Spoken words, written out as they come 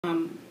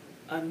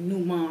A new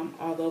mom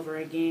all over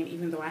again,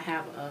 even though I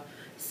have a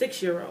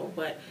 6-year-old.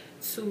 But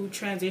to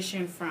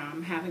transition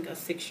from having a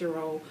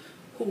 6-year-old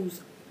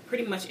who's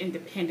pretty much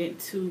independent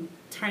to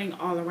turning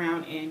all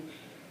around and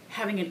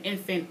having an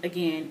infant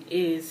again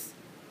is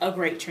a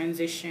great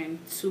transition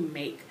to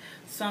make.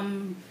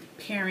 Some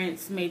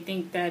parents may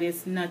think that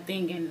it's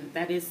nothing and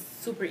that is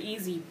super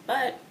easy,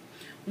 but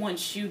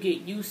once you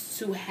get used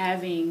to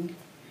having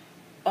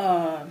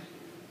a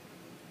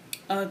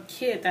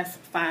kid that's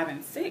 5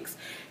 and 6,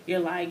 you're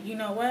like, you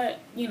know what,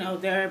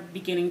 they're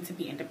beginning to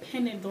be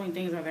independent, doing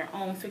things on their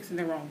own, fixing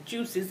their own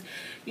juices,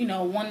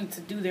 wanting to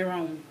do their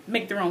own,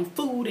 make their own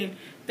food and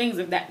things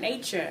of that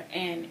nature.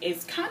 And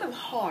it's kind of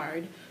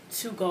hard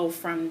to go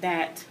from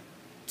that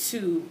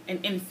to an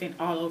infant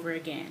all over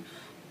again.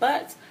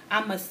 But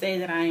I must say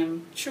that I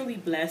am truly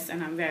blessed,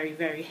 and I'm very,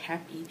 very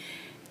happy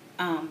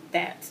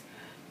that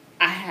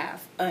I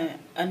have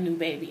a new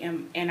baby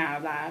in our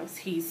lives.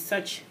 He's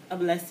such a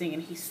blessing,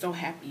 and he's so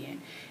happy,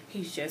 and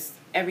he's just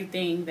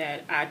everything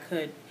that I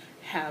could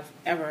have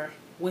ever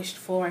wished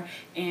for.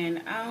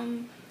 And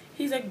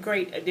he's a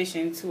great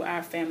addition to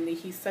our family.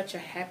 He's such a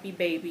happy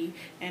baby,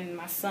 and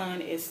my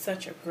son is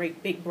such a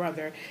great big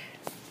brother.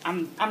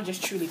 I'm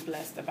just truly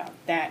blessed about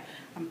that.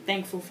 I'm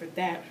thankful for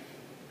that.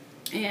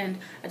 And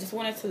I just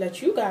wanted to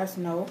let you guys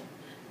know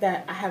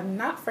that I have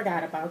not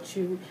forgot about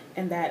you,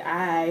 and that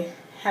I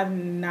have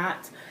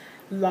not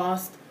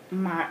lost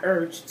my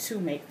urge to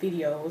make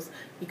videos,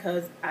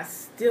 because I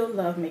still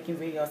love making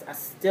videos. I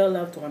still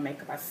love doing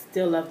makeup. I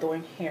still love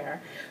doing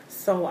hair.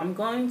 So I'm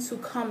going to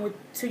come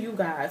to you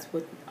guys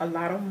with a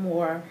lot of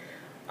more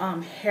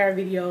hair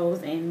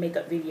videos and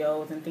makeup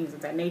videos and things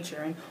of that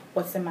nature. And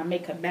what's in my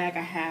makeup bag,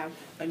 I have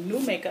a new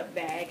makeup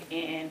bag,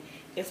 and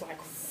it's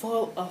like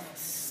full of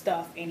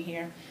stuff in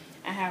here.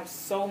 I have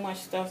so much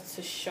stuff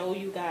to show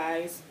you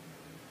guys.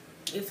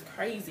 It's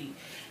crazy.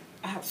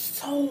 I have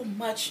so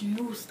much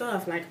new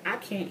stuff. Like, I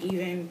can't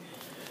even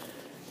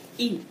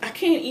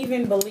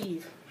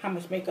believe how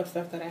much makeup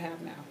stuff that I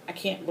have now. I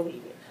can't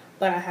believe it.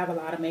 But I have a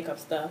lot of makeup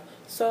stuff.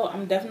 So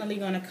I'm definitely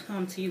going to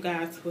come to you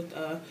guys with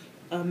a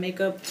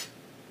makeup,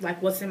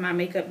 like what's in my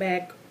makeup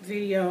bag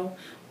video.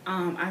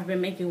 I've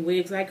been making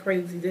wigs like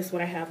crazy. This is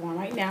what I have on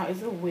right now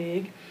is a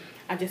wig.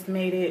 I just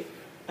made it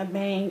a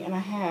bang, and I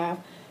have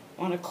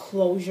on a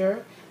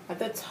closure at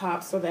the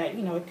top so that,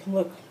 it can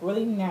look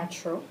really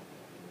natural.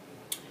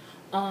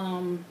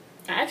 I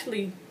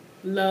actually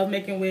love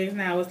making wigs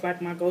now. It's like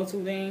my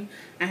go-to thing.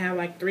 I have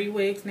like 3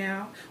 wigs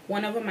now.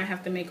 One of them I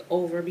have to make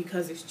over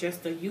because it's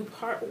just a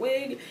U-part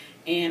wig,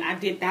 and I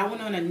did that one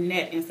on a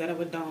net instead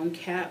of a dome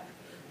cap.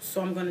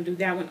 So I'm going to do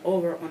that one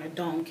over on a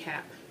dome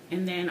cap.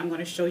 And then I'm going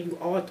to show you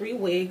all 3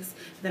 wigs.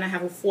 Then I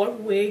have a 4th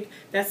wig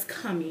that's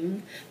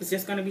coming. It's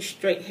just going to be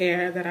straight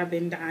hair that I've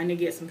been dying to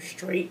get some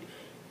straight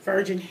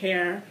virgin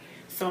hair.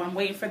 So I'm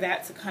waiting for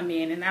that to come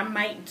in. And I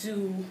might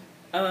do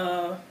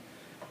a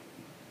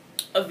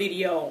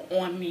video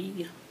on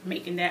me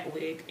making that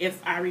wig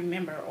if I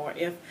remember, or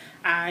if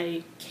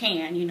I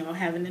can.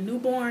 Having a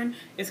newborn,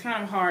 it's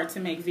kind of hard to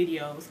make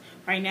videos.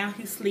 Right now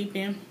he's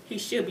sleeping. He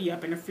should be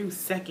up in a few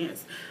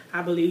seconds,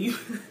 I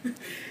believe.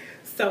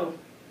 So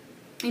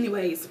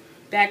anyways,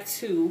 back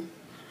to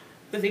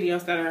the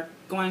videos that are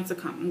going to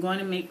come. I'm going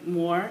to make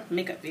more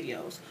makeup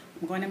videos.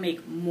 I'm going to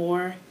make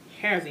more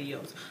hair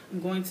videos.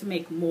 I'm going to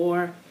make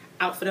more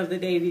outfit of the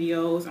day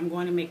videos. I'm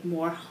going to make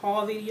more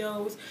haul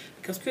videos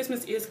because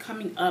Christmas is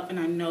coming up, and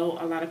I know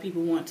a lot of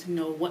people want to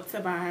know what to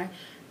buy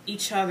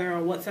each other,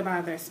 or what to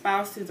buy their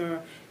spouses,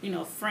 or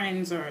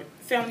friends or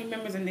family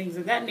members and things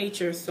of that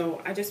nature.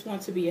 So I just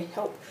want to be a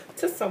help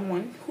to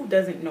someone who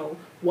doesn't know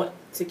what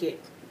to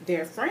get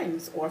their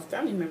friends or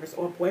family members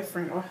or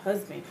boyfriend or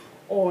husband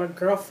or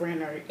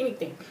girlfriend or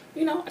anything.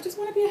 I just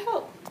want to be a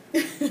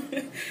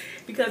help.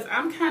 Because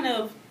I'm kind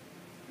of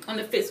on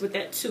the fence with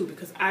that too,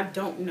 because I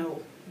don't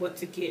know what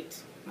to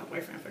get my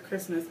boyfriend for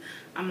Christmas.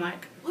 I'm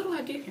like, what do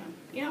I get him?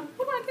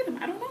 What do I get him?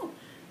 I don't know.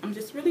 I'm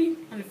just really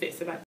on the fence about